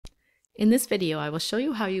In this video, I will show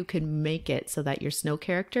you how you can make it so that your snow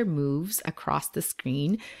character moves across the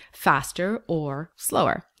screen faster or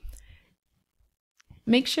slower.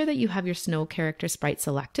 Make sure that you have your snow character sprite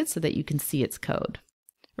selected so that you can see its code.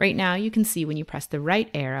 Right now, you can see when you press the right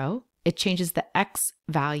arrow, it changes the X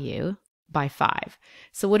value by 5.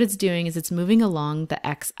 So what it's doing is it's moving along the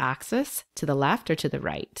X axis to the left or to the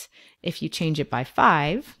right. If you change it by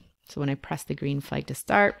 5, so when I press the green flag to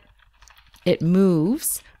start, it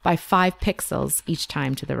moves by 5 pixels each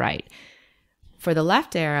time to the right. For the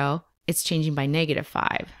left arrow, it's changing by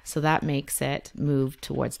 -5. So that makes it move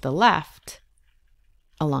towards the left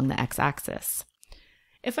along the x-axis.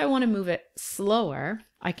 If I want to move it slower,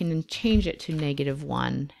 I can change it to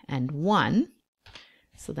 -1 and 1.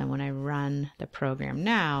 So then when I run the program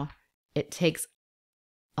now, it takes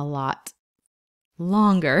a lot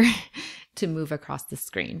longer to move across the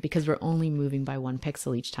screen because we're only moving by 1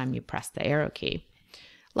 pixel each time you press the arrow key.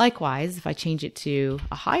 Likewise, if I change it to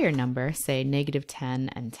a higher number, say -10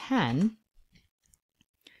 and 10,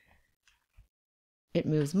 it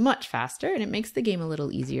moves much faster and it makes the game a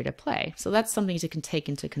little easier to play. So that's something you can take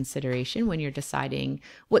into consideration when you're deciding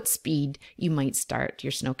what speed you might start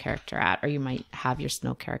your snow character at, or you might have your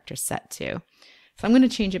snow character set to. So I'm going to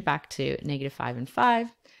change it back to -5 and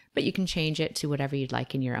 5, but you can change it to whatever you'd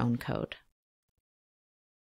like in your own code.